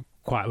is like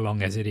quite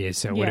long as it is,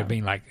 so it would have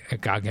been like a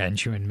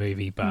gargantuan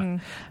movie.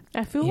 But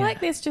I feel like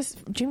there's just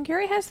Jim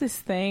Carrey has this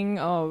thing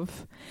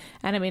of,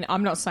 and I mean,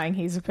 I'm not saying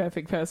he's a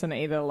perfect person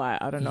either.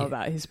 Like, I don't know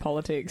about his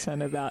politics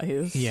and about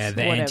his the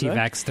whatever.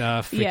 anti-vax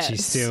stuff, which he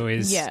still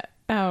is. Yeah.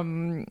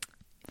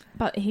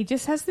 But he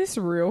just has this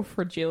real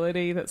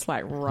fragility that's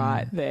like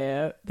right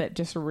there that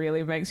just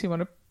really makes you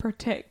want to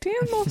protect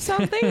him or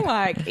something.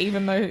 Like,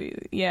 even though,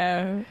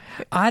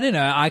 I don't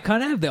know. I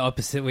kind of have the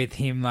opposite with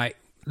him. Like,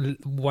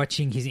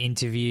 watching his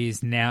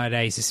interviews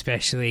nowadays,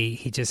 especially,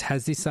 he just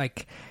has this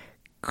like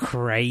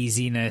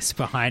craziness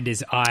behind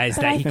his eyes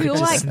that he could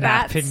just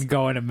snap and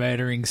go on a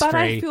murdering spree. But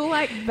I feel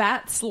like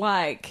that's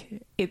like,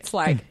 it's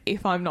like,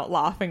 if I'm not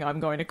laughing, I'm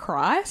going to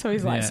cry. So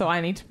he's like, so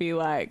I need to be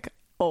like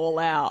all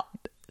out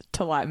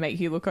to like make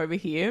you look over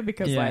here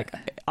because like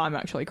I'm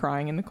actually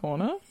crying in the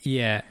corner.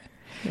 Yeah.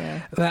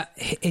 But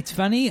it's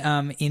funny,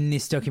 in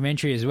this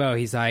documentary as well,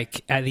 he's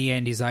like, at the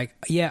end, he's like,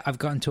 I've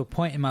gotten to a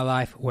point in my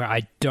life where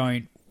I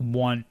don't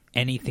want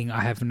anything.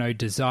 I have no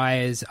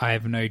desires. I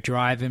have no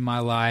drive in my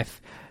life.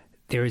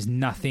 There is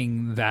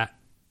nothing that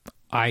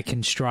I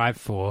can strive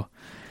for,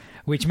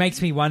 which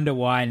makes me wonder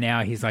why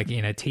now he's like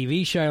in a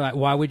TV show. Like,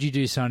 why would you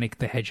do Sonic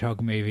the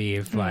Hedgehog movie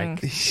if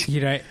like,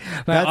 you know,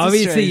 like,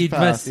 obviously you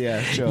must,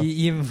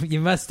 you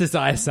must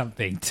desire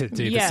something to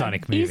do the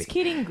Sonic movie. Is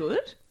Kidding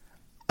good?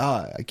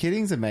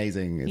 Kidding's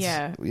amazing. It's,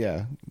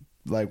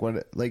 like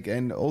what, like,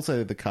 and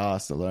also the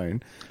cast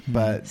alone.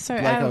 But so,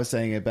 like I was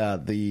saying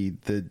about the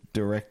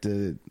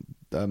director,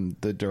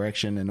 the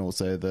direction, and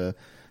also the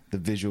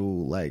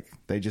visual, like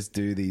they just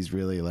do these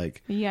really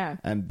like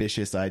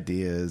ambitious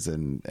ideas,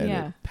 and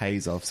it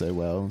pays off so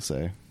well.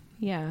 So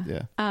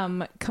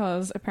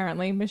because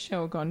apparently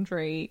Michel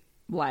Gondry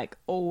like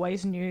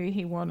always knew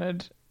he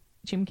wanted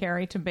Jim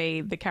Carrey to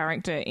be the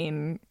character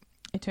in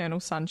Eternal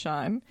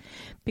Sunshine,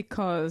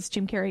 because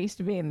Jim Carrey used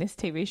to be in this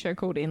TV show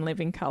called In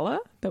Living Color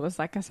that was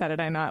like a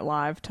Saturday Night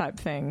Live type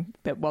thing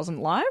that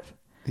wasn't live.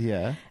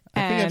 I think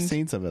I've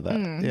seen some of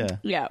that.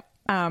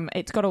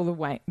 It's got all the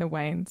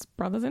Wayans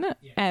brothers in it,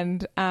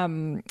 and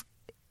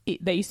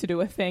they used to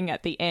do a thing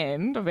at the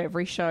end of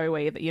every show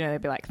where, you know,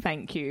 they'd be like,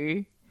 thank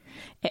you,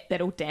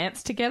 they'd all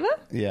dance together,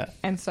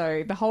 and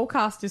so the whole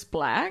cast is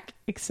black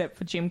except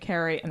for Jim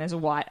Carrey, and there's a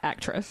white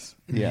actress,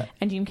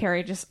 and Jim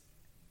Carrey just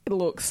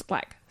looks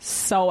like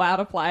so out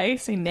of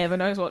place. He never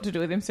knows what to do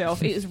with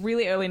himself. It was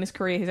really early in his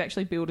career. He's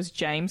actually billed as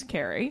James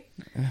Carrey,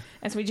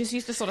 and so he just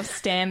used to sort of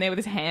stand there with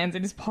his hands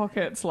in his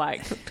pockets,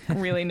 like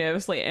really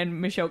nervously.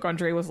 And Michel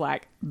Gondry was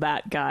like,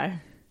 that guy.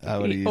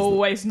 He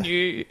always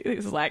knew. It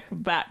was like,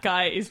 that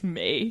guy is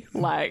me.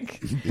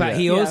 Like, but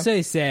he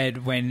also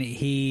said when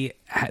he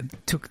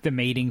took the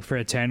meeting for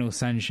Eternal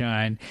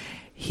Sunshine,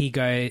 he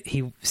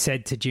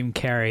said to Jim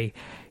Carrey,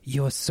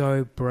 "You're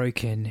so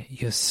broken.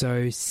 You're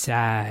so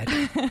sad.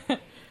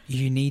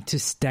 You need to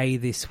stay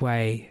this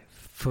way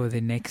for the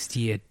next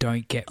year.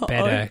 Don't get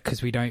better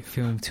because we don't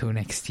film till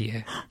next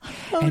year."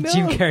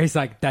 Jim Carrey's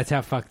like, that's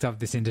how fucked up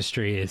this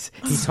industry is.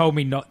 He told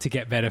me not to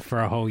get better for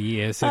a whole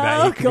year so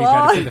that he could be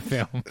better for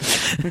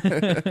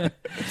the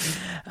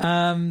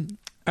film.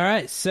 All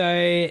right.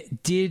 So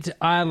did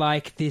I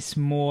like this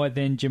more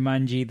than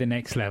Jumanji: The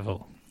Next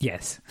Level?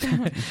 Yes.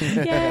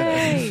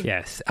 Yay!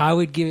 Yes. I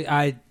would give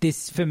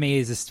this for me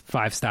is a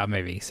 5-star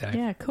movie. So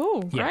yeah,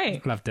 cool.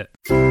 Great. Loved it.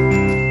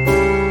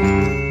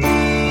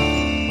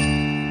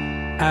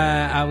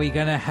 Are we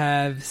going to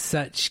have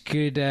such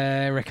good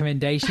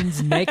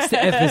recommendations next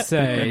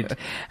episode?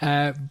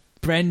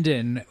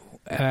 Brendan,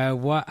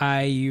 what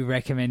are you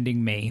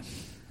recommending me?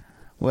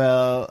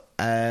 Well,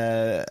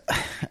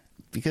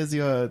 because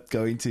you're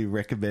going to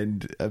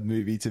recommend a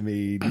movie to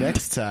me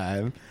next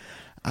time,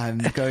 I'm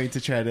going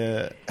to try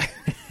to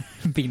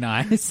be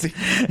nice.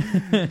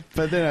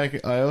 But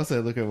then I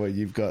also look at what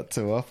you've got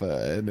to offer,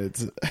 and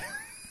it's...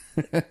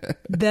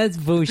 That's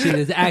bullshit.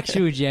 There's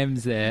actual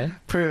gems there.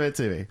 Prove it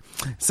to me.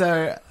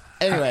 So,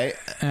 anyway,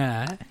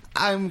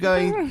 I'm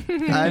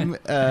looking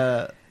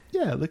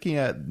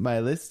at my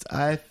list.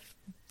 I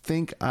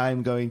think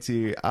I'm going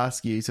to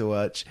ask you to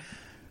watch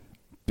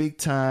Big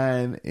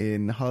Time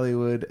in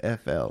Hollywood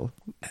FL.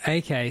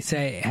 Okay,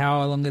 so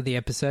how long are the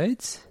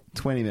episodes?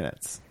 20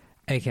 minutes.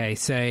 Okay,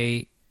 so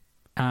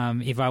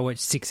if I watch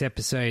 6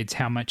 episodes,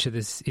 how much of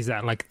this is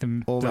that? Like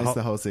almost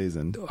the whole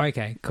season.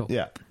 Okay, cool.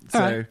 Yeah.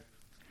 So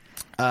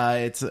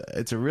it's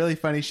a really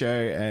funny show,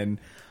 and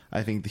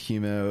I think the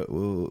humor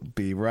will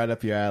be right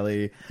up your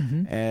alley,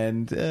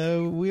 and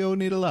we all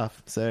need a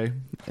laugh. So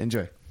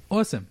enjoy.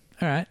 Awesome.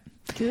 All right.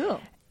 Cool.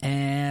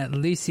 And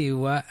Lucy,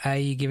 what are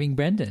you giving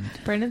Brendan?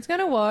 Brendan's going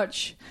to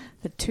watch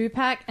the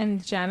Tupac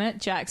and Janet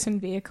Jackson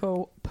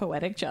vehicle,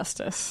 Poetic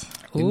Justice.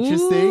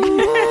 Interesting.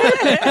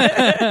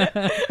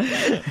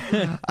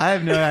 I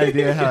have no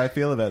idea how I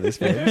feel about this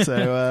film,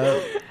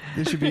 so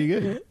this should be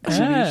good. This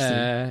should be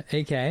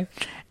interesting. Okay.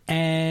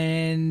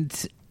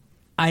 And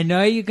I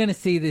know you're going to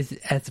see this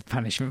as a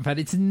punishment, but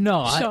it's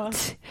not. Sure.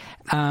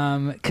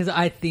 Because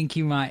I think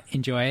you might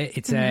enjoy it.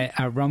 It's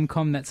a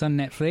rom-com that's on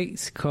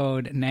Netflix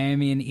called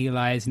Naomi and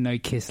Eli's No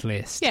Kiss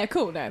List. Yeah,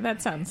 cool. No,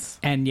 that sounds...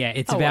 And yeah,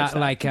 it's I'll about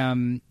like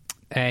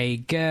a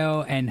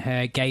girl and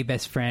her gay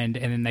best friend,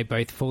 and then they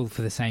both fall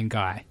for the same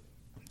guy.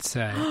 So,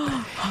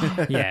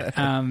 yeah.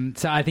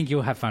 So I think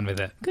you'll have fun with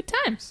it. Good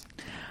times.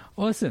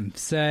 Awesome.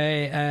 So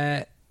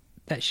that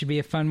should be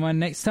a fun one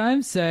next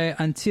time. So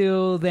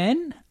until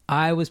then,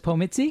 I was Paul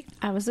Mitzi.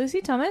 I was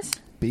Lucy Thomas.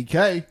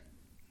 BK.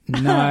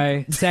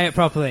 No, say it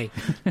properly.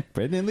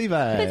 Brendan But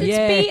Levi. it's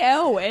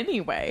Yeah. BL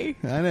anyway.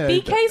 I know.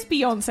 BK's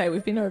Beyonce.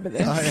 We've been over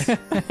this. Oh, yeah.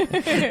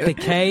 The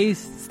K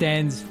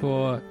stands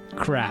for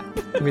crap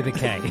with a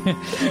K.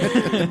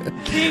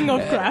 King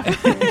of crap.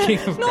 King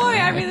of No,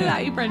 I really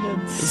like you, Brendan.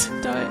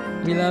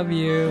 Don't. We love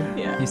you.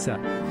 Yeah. You suck.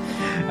 All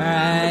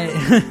right.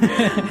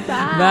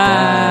 Bye.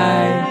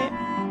 Bye.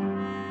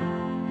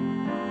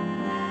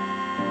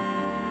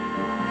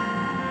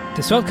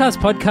 The Swapcast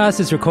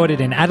podcast is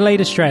recorded in Adelaide,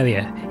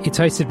 Australia. It's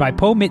hosted by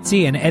Paul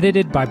Mitzi and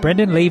edited by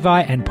Brendan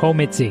Levi and Paul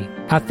Mitzi.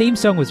 Our theme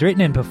song was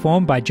written and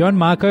performed by John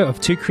Marco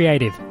of Too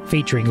Creative,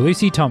 featuring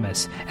Lucy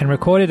Thomas, and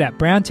recorded at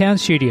Browntown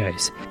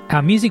Studios.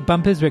 Our music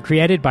bumpers were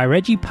created by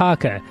Reggie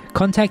Parker.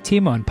 Contact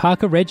him on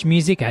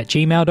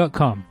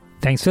parkerregmusic@gmail.com.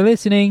 Thanks for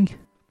listening.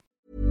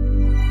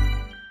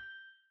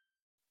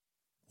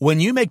 When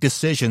you make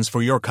decisions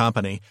for your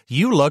company,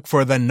 you look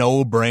for the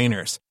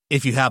no-brainers.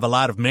 If you have a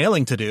lot of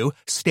mailing to do,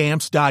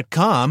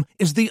 Stamps.com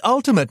is the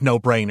ultimate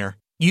no-brainer.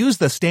 Use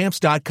the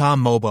Stamps.com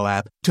mobile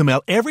app to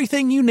mail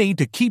everything you need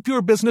to keep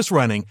your business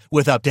running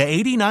with up to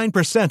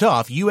 89%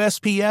 off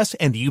USPS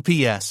and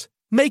UPS.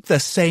 Make the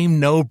same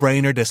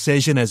no-brainer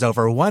decision as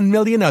over 1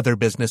 million other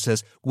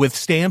businesses with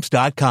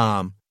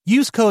Stamps.com.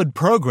 Use code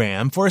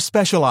PROGRAM for a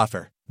special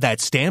offer.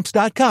 That's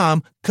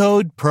Stamps.com,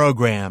 code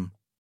PROGRAM.